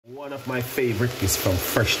One of my favorite is from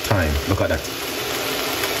Fresh Thyme. Look at that.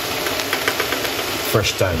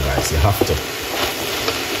 Fresh Thyme, guys. You have to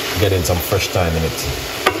get in some fresh thyme in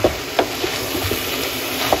it.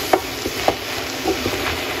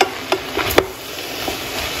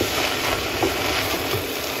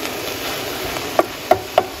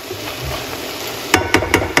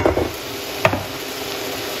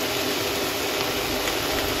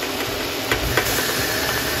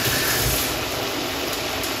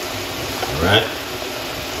 Right,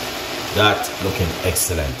 that looking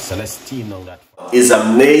excellent. So let's steam on that. It's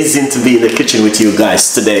amazing to be in the kitchen with you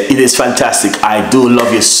guys today. It is fantastic. I do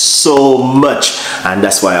love you so much, and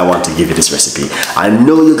that's why I want to give you this recipe. I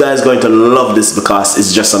know you guys are going to love this because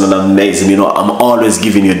it's just an amazing, you know, I'm always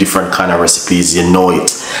giving you different kind of recipes, you know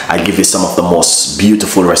it. I give you some of the most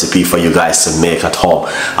beautiful recipe for you guys to make at home.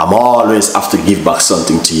 I'm always have to give back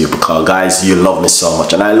something to you because guys, you love me so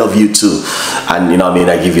much and I love you too. And you know what I mean,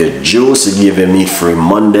 I give you juice, I give you meat-free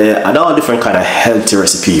Monday and all different kind of healthy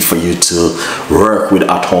recipe for you to work with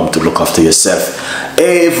at home to look after yourself.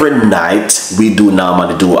 Every night we do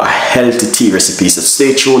normally do a healthy tea recipe, so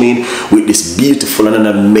stay tuned in with this beautiful and an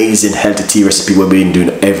amazing healthy tea recipe we've been doing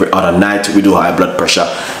every other night. We do high blood pressure,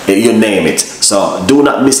 you name it. So do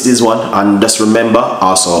not miss this one, and just remember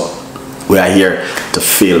also we are here to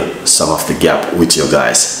fill some of the gap with you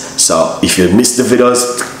guys. So if you missed the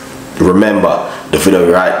videos, remember the video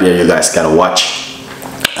right there, you guys can watch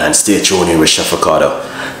and stay tuned in with Chef Ricardo.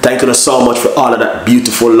 Thank you so much for all of that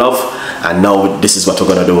beautiful love, and now this is what we're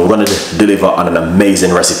gonna do. We're gonna deliver on an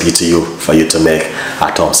amazing recipe to you for you to make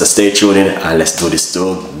at home. So stay tuned in and let's do this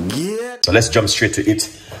together. So let's jump straight to it,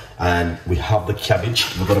 and we have the cabbage.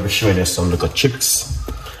 We're gonna be showing you some little tricks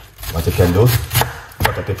what you can do.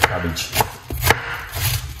 Cut up the cabbage.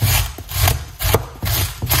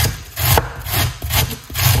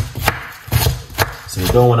 So you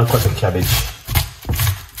don't want to cut the cabbage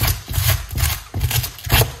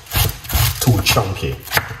too chunky.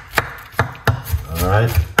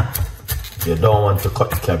 Alright? You don't want to cut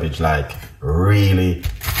the cabbage like really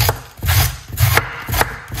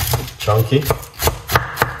chunky.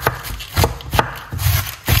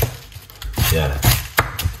 Yeah.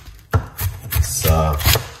 So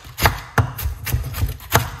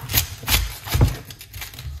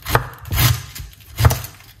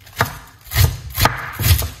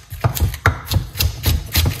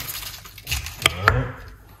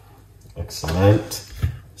excellent.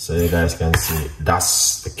 So you guys can see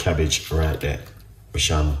that's the cabbage right there,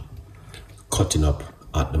 which I'm cutting up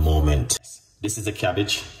at the moment. This is the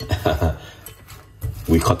cabbage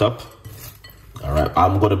we cut up. All right,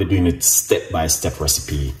 I'm going to be doing it step-by-step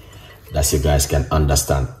recipe that you guys can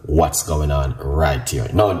understand what's going on right here.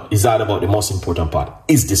 Now, it's all about the most important part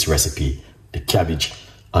is this recipe, the cabbage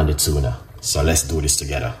and the tuna. So let's do this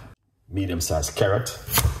together. Medium-sized carrot.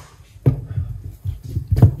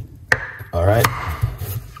 All right.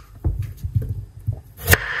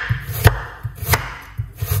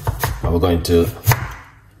 Now we're going to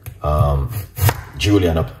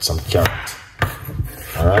julienne up some carrot.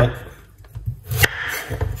 All right.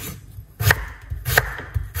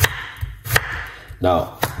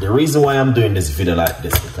 Now, the reason why I'm doing this video like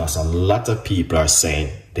this because a lot of people are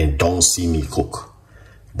saying they don't see me cook,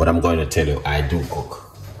 but I'm going to tell you I do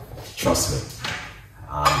cook. Trust me.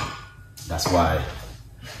 That's why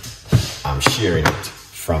I'm sharing it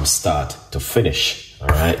from start to finish. All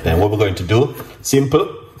right, then what we're going to do,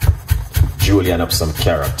 simple, julienne up some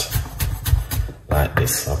carrot like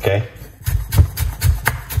this. Okay,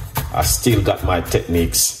 I still got my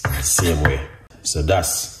techniques same way. So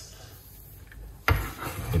that's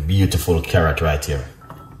the beautiful carrot right here.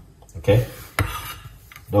 Okay,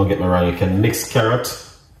 don't get me wrong, you can mix carrot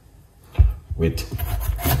with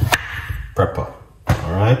pepper.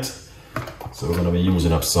 All right, so we're going to be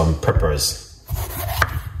using up some peppers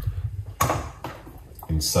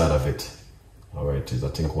inside of it. All right, I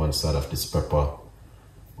think one side of this pepper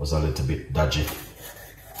was a little bit dodgy.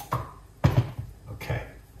 Okay,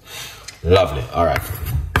 lovely. All right.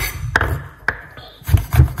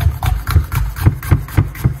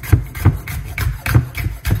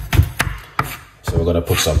 So we're gonna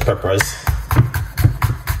put some peppers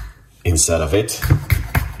inside of it.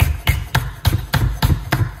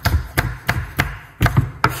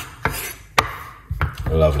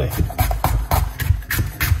 Lovely.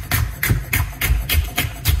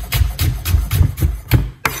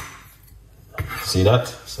 See that?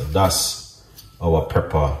 So that's our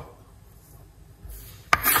pepper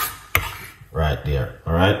right there.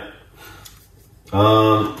 All right.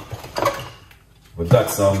 We got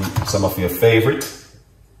some of your favorite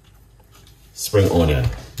spring onion.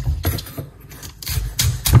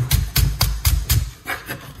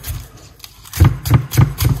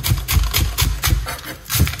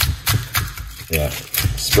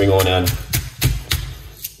 Spring onion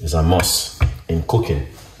is a must in cooking.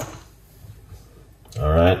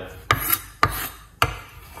 All right.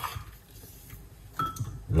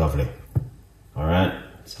 Lovely. All right.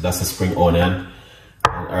 So that's the spring onion.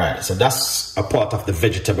 All right. So that's a part of the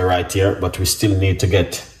vegetable right here, but we still need to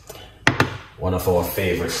get one of our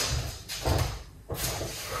favorites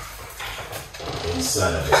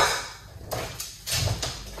inside of it,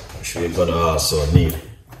 which we're gonna also need,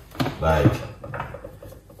 like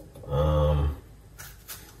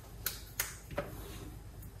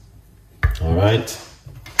all right,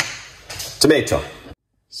 tomato,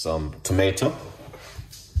 some tomato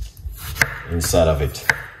inside of it.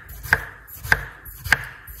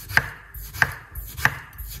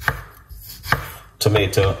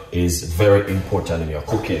 Tomato is very important in your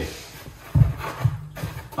cooking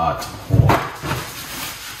at home.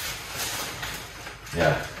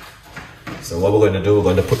 Yeah. So what we're going to do, we're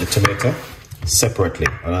going to put the tomato separately,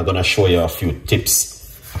 and I'm going to show you a few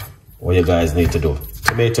tips what you guys need to do.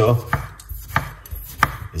 Tomato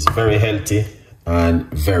is very healthy and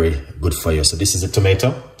very good for you. So this is the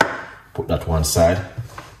tomato. Put that one side.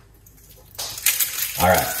 All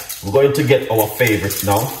right. We're going to get our favorite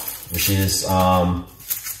now, which is all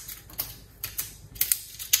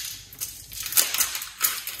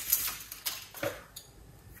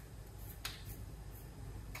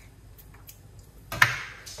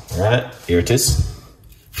right, here it is.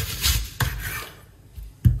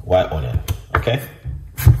 White onion, okay?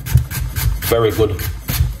 Very good.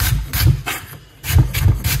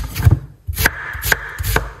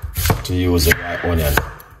 To use a white onion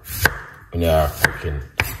when you are cooking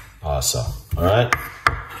also, all right?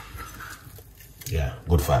 Yeah,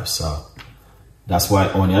 good vibes. So that's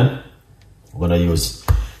white onion we're gonna use.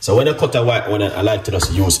 So when I cut a white onion, I like to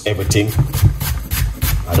just use everything.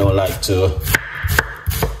 I don't like to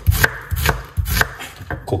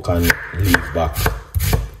cook and leave back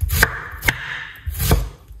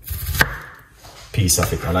piece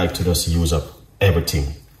of it. I like to just use up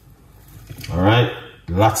everything. All right,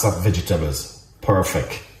 lots of vegetables,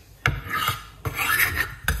 perfect.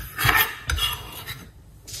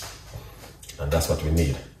 And that's what we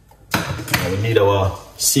need. Now we need our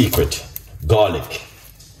secret garlic.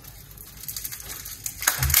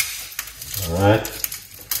 All right,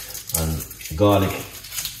 and garlic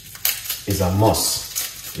is a must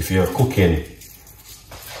if you're cooking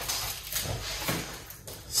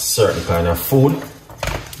certain kind of food.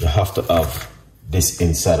 You have to have this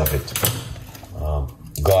inside of it,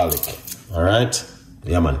 garlic. All right,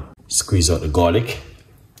 yeah man. Squeeze out the garlic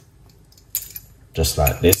just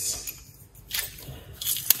like this.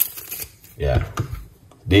 Yeah,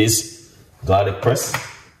 this garlic press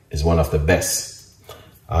is one of the best.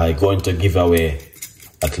 I'm going to give away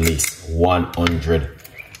at least 100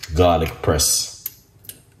 garlic press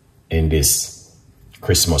in this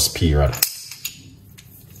Christmas period.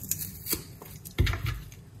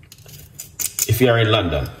 If you're in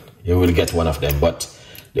London, you will get one of them, but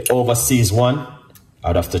the overseas one,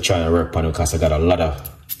 I'd have to try and work on it because I got a lot of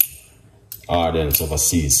orders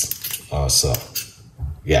overseas also.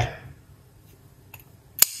 Yeah.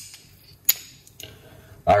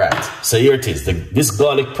 All right, so here it is. This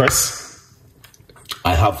garlic press,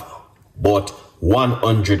 I have bought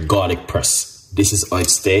 100 garlic press. This is how it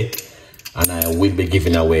stays, and I will be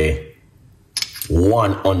giving away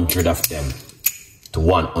 100 of them to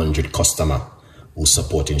 100 customers who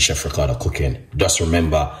supporting Chef Ricardo Cooking. Just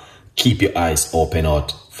remember, keep your eyes open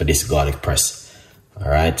out for this garlic press. All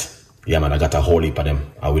right, yeah man, I got a whole heap of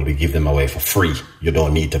them. I will be giving them away for free. You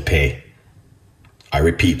don't need to pay. I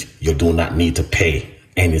repeat, you do not need to pay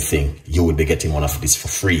anything. You will be getting one of these for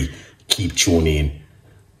free. Keep tuning in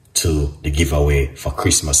to the giveaway for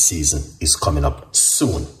Christmas season. Is coming up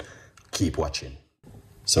soon. Keep watching.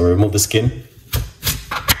 So we remove the skin,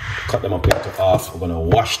 cut them up into half. We're gonna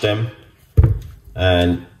wash them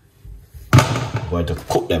and we're going to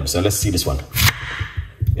cook them. So let's see this one.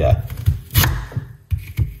 Yeah.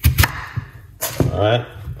 All right.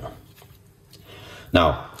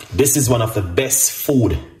 Now, this is one of the best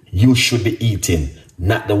food you should be eating,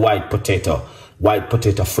 not the white potato. White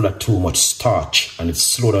potato full of too much starch and it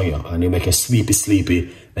slow down you and it make you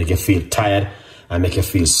sleepy, make you feel tired and make you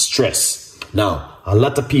feel stressed. Now, a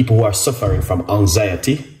lot of people who are suffering from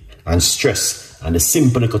anxiety and stress, and the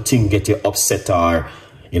simple little thing get you upset, or,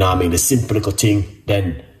 you know what I mean, the simple little thing,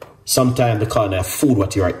 then sometimes the kind of food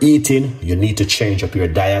what you are eating, you need to change up your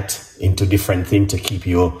diet into different things to keep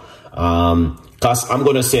you, because I'm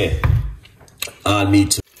going to say, I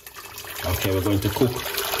need to. Okay, we're going to cook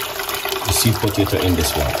the sweet potato in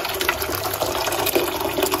this one.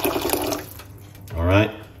 All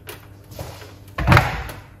right.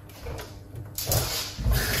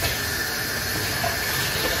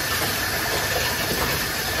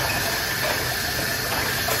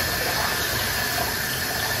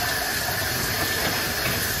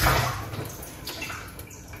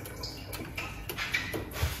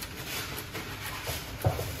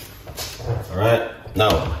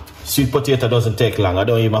 Sweet potato doesn't take long. I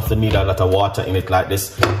don't even have to need a lot of water in it like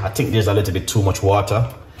this. I think there's a little bit too much water.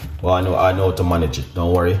 Well, I know how to manage it.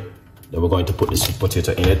 Don't worry. Then we're going to put the sweet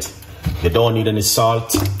potato in it. You don't need any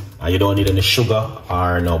salt, and you don't need any sugar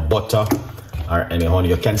or no butter or any honey.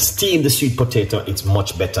 You can steam the sweet potato. It's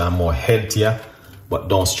much better and more healthier, but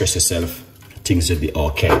don't stress yourself. Things will be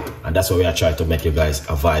okay. And that's what we are trying to make you guys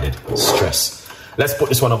avoid it. Stress. Let's put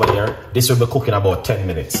this one over here. This will be cooking about 10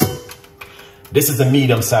 minutes. This is a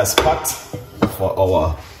medium-sized pot for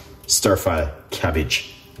our stir-fry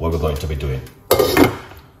cabbage, what we're going to be doing.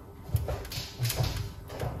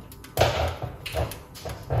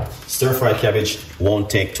 Stir-fry cabbage won't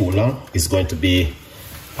take too long. It's going to be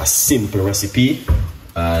a simple recipe,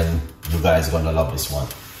 and you guys are going to love this one.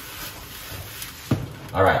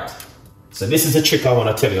 All right. So this is the trick I want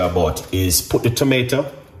to tell you about, is put the tomato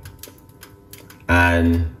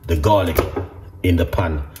and the garlic in the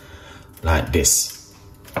pan like this.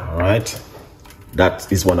 All right.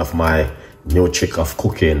 That is one of my new trick of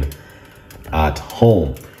cooking at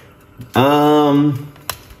home. A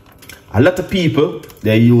lot of people,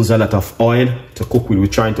 they use a lot of oil to cook with. We're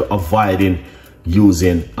trying to avoid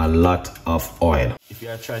using a lot of oil. If you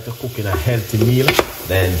are trying to cook in a healthy meal,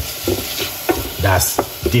 then that's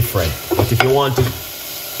different. But if you want to,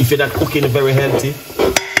 if you're not cooking very healthy,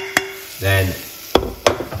 then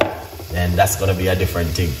that's gonna be a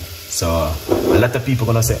different thing. So a lot of people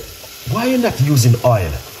gonna say, why are you not using oil?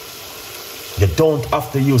 You don't have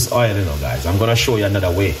to use oil, you know, guys. I'm gonna show you another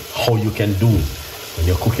way how you can do it when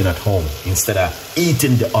you're cooking at home. Instead of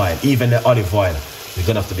eating the oil, even the olive oil, you're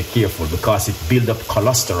gonna have to be careful because it builds up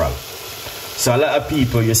cholesterol. So a lot of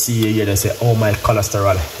people you see here, they say, oh, my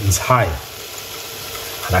cholesterol is high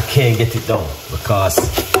and I can't get it down because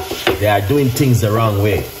they are doing things the wrong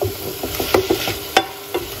way.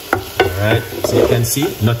 Alright, so you can see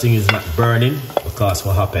nothing is not burning because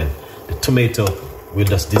what happened? The tomato will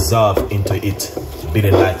just dissolve into it,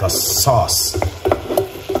 building like a sauce.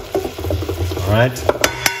 Alright?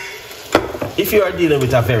 If you are dealing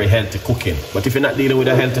with a very healthy cooking, but if you're not dealing with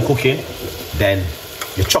a healthy cooking, then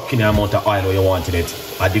you're chucking the amount of oil where you wanted it.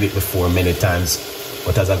 I did it before many times,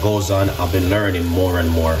 but as it goes on, I've been learning more and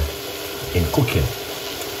more in cooking.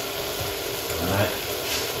 Alright?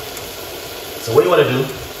 So what you want to do,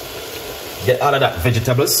 get all of that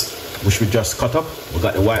vegetables, which we just cut up. We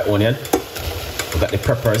got the white onion, we got the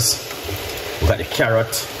peppers, we got the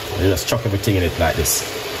carrot, and you just chuck everything in it like this.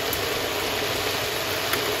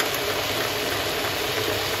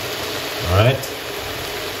 Alright?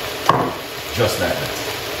 Just like that.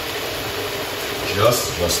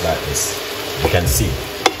 Just like this. You can see.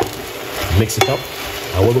 Mix it up.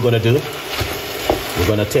 And what we're gonna do, we're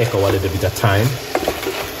gonna take our little bit of time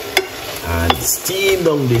and steam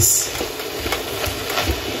down this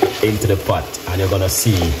into the pot, and you're gonna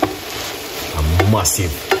see a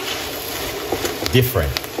massive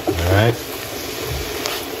difference. Alright?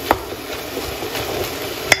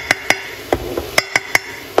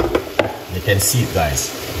 You can see it,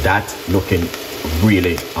 guys. That looking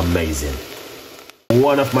really amazing.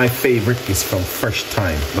 One of my favorite is from Fresh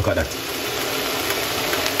Thyme. Look at that.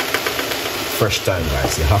 Fresh Thyme,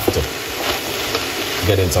 guys. You have to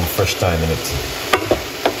get in some fresh thyme in it.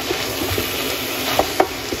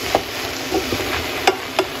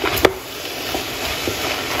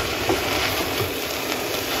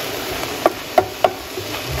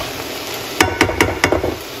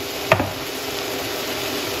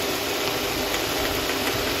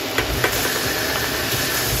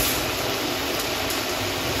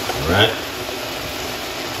 Right,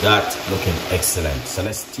 that looking excellent. So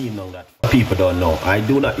let's steam on that. People don't know, I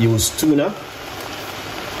do not use tuna.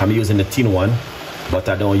 I'm using the tin one, but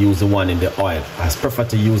I don't use the one in the oil. I prefer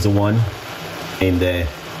to use the one in the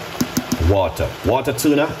water. Water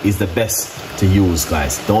tuna is the best to use,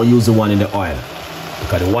 guys. Don't use the one in the oil,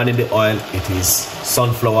 because the one in the oil, it is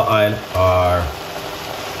sunflower oil, or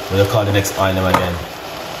what do you call the next oil name again?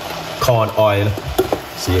 Corn oil.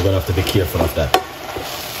 So you're gonna have to be careful of that.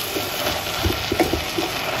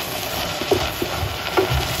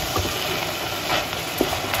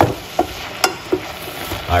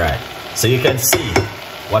 Alright, so you can see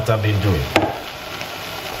what I've been doing.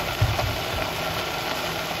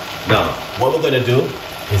 Now, what we're going to do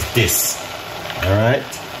is this. Alright,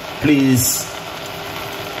 please,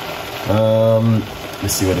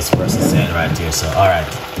 let's see what this person said right here. So, alright,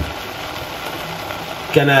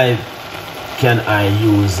 can I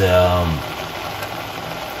use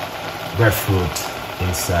breadfruit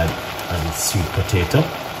inside as a sweet potato?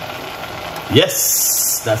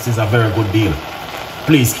 Yes, that is a very good deal.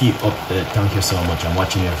 Please keep up the, thank you so much. I'm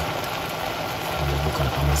watching your book on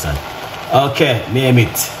Amazon. Okay, name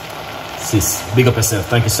it. Sis, big up yourself.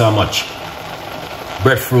 Thank you so much.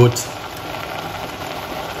 Breadfruit.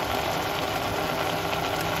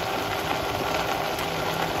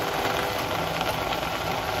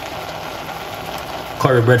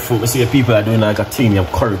 Curry breadfruit. We see people are doing like a thing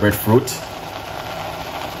of curry breadfruit.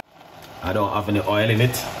 I don't have any oil in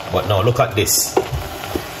it, but now look at this.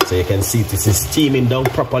 So you can see this is steaming down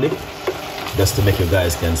properly, just to make you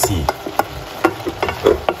guys can see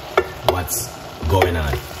what's going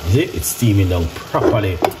on. You see, it's steaming down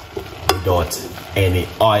properly without any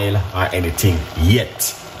oil or anything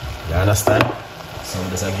yet. You understand? So I'm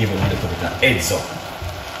just giving a little bit of heads up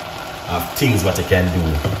of things what you can do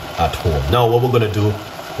at home. Now what we're gonna do,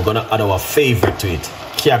 we're gonna add our favorite to it,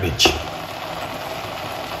 cabbage.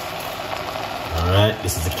 Alright,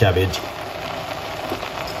 this is the cabbage.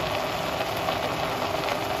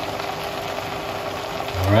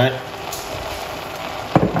 Alright.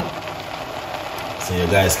 So you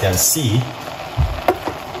guys can see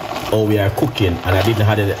how we are cooking, and I didn't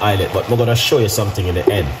have any eyelet, but we're gonna show you something in the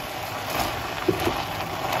end.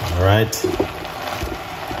 Alright.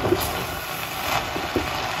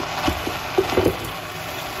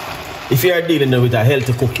 If you are dealing with a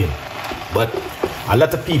healthy cooking, but a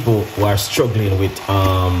lot of people who are struggling with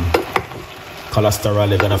cholesterol,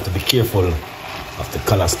 they're gonna have to be careful of the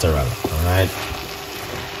cholesterol. Alright.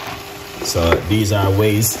 So these are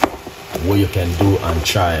ways where you can do and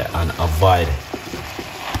try and avoid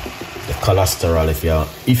the cholesterol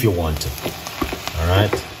if you want to.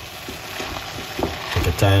 Alright. Take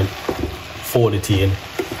your time, fold it in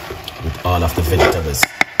with all of the vegetables.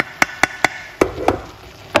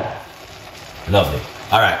 Lovely.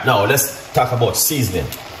 Alright, now let's talk about seasoning.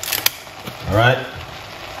 Alright.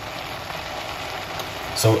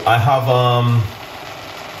 So I have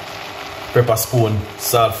pepper spoon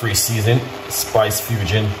salt-free seasoning, spice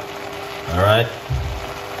fusion. Alright.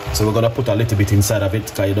 So we're gonna put a little bit inside of it,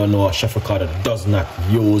 because you don't know, Chef Ricardo does not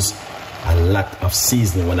use a lot of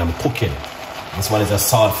seasoning when I'm cooking. This one is a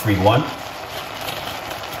salt-free one.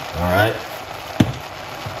 Alright.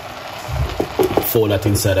 Fold that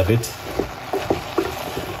inside of it.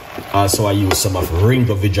 Also I use some of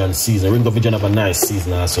Ringo Vision seasoning. Ringo Vision have a nice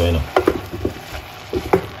seasoning also, you know.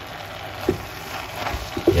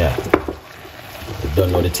 Yeah. You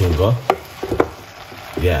don't know the thing go.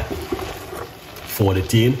 Yeah. Fold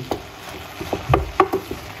it in.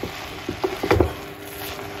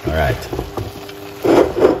 Alright.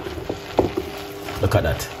 Look at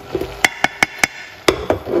that.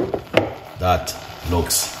 That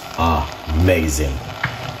looks amazing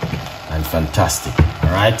and fantastic.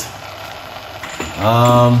 Alright.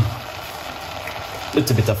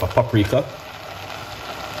 Little bit of a paprika.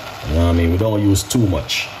 You know what I mean? We don't use too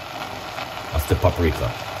much of the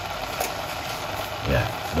paprika. Yeah,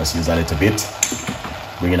 just use a little bit.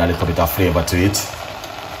 Bring in a little bit of flavor to it.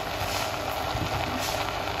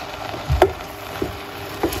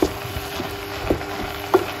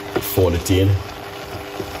 Fold it in.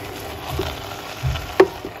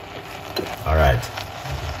 Alright.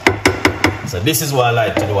 So this is what I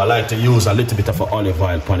like to do. I like to use a little bit of olive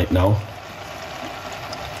oil on it now.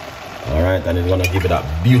 Alright, and it's gonna give it that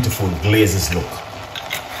beautiful glazes look.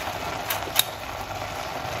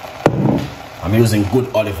 I'm using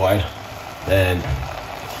good olive oil. Then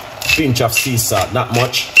pinch of sea salt, not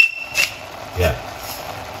much. Yeah.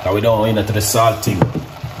 Because we don't want into the salt thing.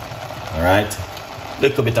 Alright.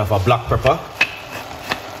 Little bit of a black pepper.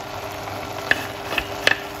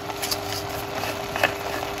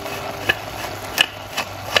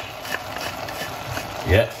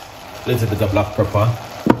 Yeah, little bit of black pepper.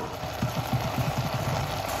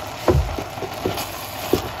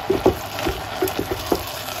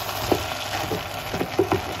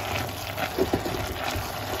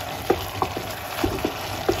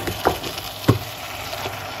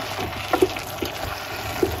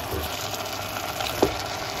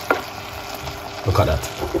 Look at that.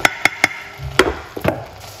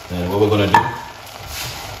 Then what we're gonna do,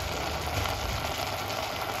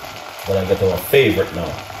 we're gonna get our favorite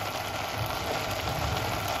now.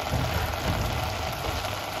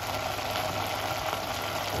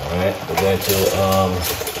 Alright, we're going to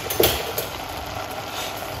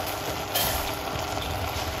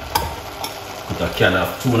put a can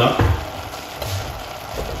of tuna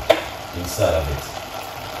inside of it.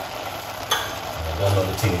 I don't know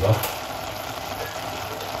the thing though.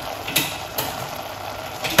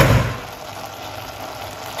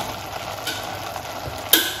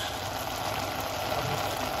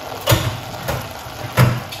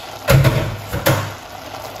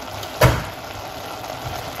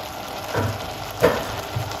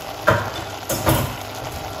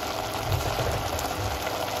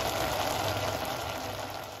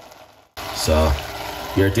 So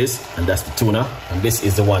here it is, and that's the tuna, and this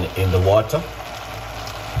is the one in the water.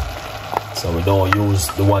 So we don't use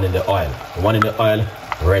the one in the oil. The one in the oil,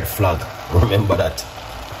 red flag. Remember that.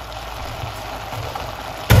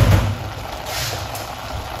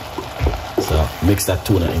 So mix that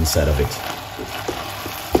tuna inside of it.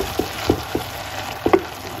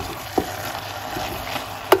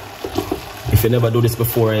 If you never do this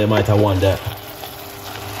before, you might have wondered.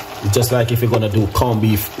 It's just like if you're gonna do corned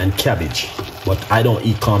beef and cabbage, but I don't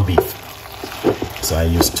eat corned beef, so I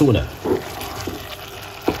use tuna.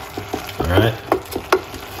 All right.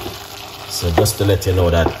 So just to let you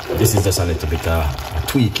know that this is just a little bit a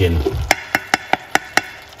tweaking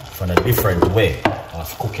from a different way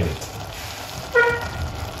of cooking it.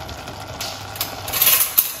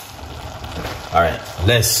 All right,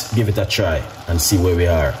 let's give it a try and see where we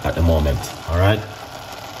are at the moment. All right.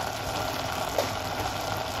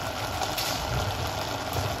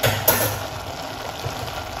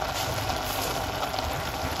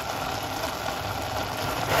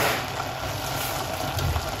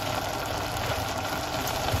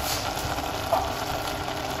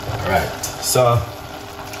 So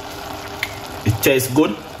it tastes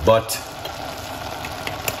good, but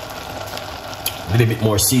a little bit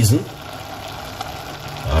more seasoned.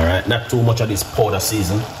 All right, not too much of this powder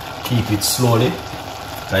season. Keep it slowly.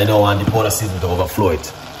 I don't want the powder season to overflow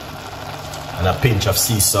it. And a pinch of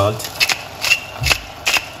sea salt.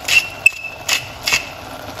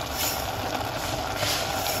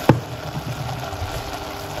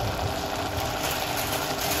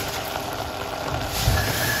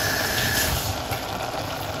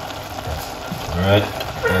 Alright,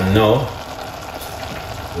 and now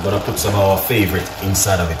we're gonna put some of our favorite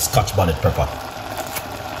inside of it, Scotch bonnet pepper.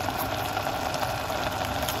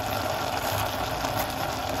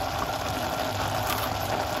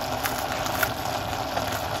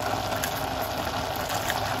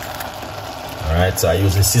 Alright, so I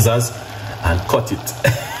use the scissors and cut it.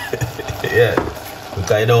 Yeah,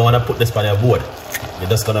 because you don't want to put this on your board. You're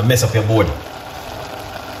just gonna mess up your board.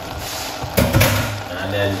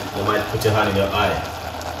 And then you might put your hand in your eye.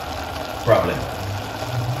 Problem.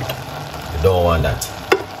 You don't want that.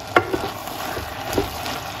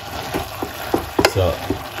 So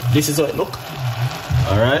this is how it look.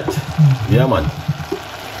 Alright. Yeah man.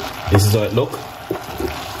 This is how it look.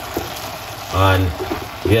 And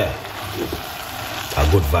yeah. A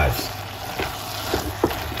good vibes.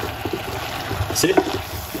 See?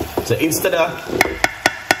 So instead of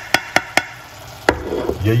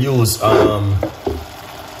you use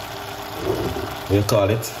what you call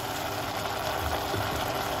it?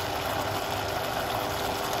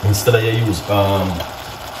 Instead of you use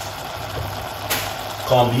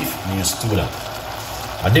corned beef, you use tuna.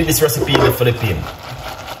 I did this recipe in the Philippines,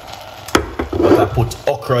 but I put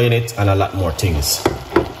okra in it and a lot more things.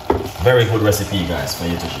 Very good recipe, guys, for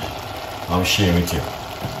you to share. I'm sharing with you.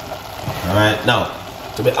 Alright, now,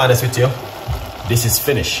 to be honest with you, this is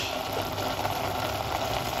finished.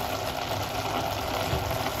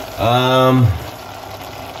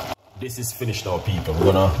 This is finished now, people.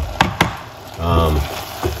 We're gonna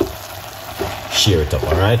shear it up,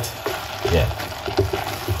 alright? Yeah.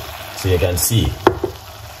 So you can see.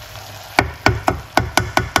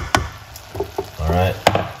 Alright.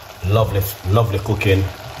 Lovely, lovely cooking.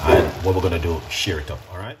 And what we're gonna do, shear it up,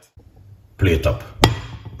 alright? Plate up.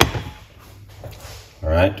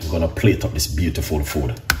 Alright, we're gonna plate up this beautiful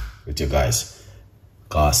food with you guys.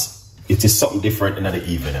 Because it is something different in the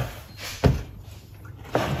evening.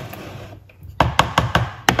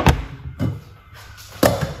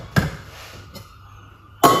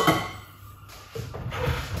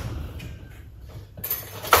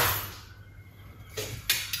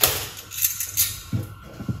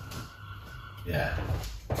 Yeah.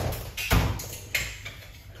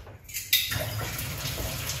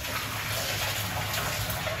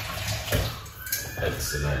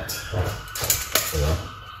 Excellent. Yeah.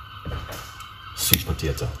 Sweet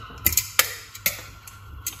potato.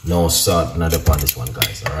 No salt, not upon this one,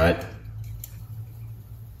 guys. All right.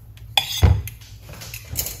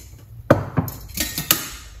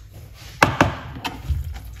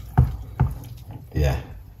 Yeah.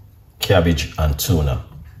 Cabbage and tuna.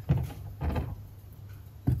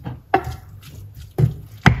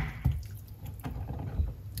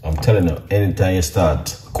 I'm telling you, anytime you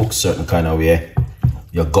start cook certain kind of way,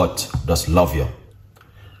 your gut just love you.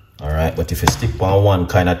 All right, but if you stick on one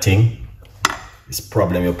kind of thing, it's a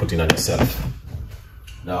problem you're putting on yourself.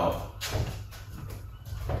 Now,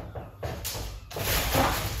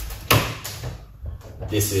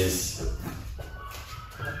 this is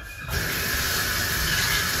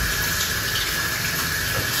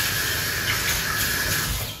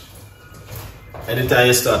anytime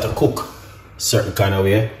you start to cook certain kind of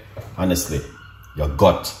way, honestly, your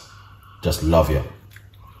gut just love you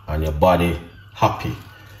and your body happy.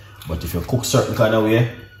 But if you cook certain kind of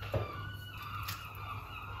way,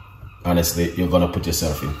 honestly, you're gonna put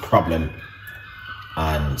yourself in problem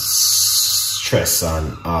and stress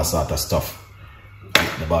and all sort of stuff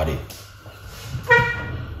with the body.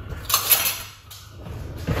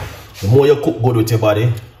 The more you cook good with your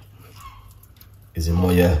body, is the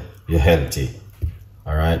more you're healthy.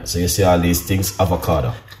 Alright, so you see all these things.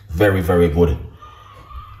 Avocado, very, very good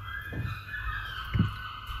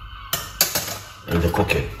in the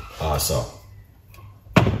cooking also.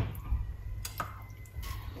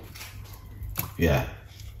 Yeah.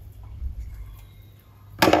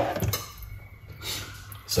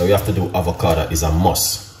 So you have to do avocado is a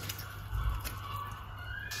must.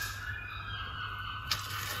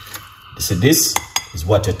 You see, this is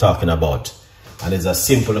what you're talking about. And it's a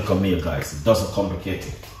simple little meal, guys. It doesn't complicate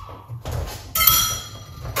it.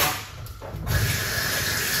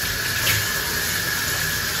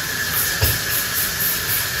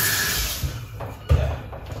 Yeah.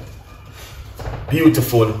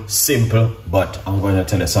 Beautiful, simple, but I'm going to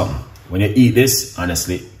tell you something. When you eat this,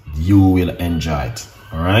 honestly, you will enjoy it.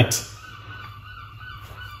 Alright?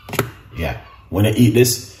 Yeah. When you eat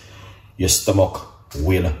this, your stomach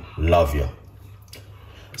will love you.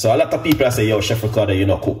 So a lot of people say, yo, Chef Ricardo, you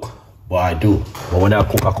don't cook. But I do. But when I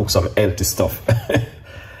cook some healthy stuff.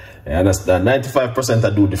 You understand? 95% I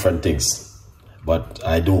do different things. But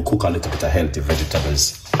I do cook a little bit of healthy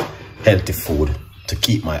vegetables, healthy food to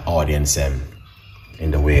keep my audience in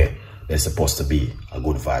the way they're supposed to be. A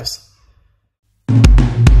good vibes.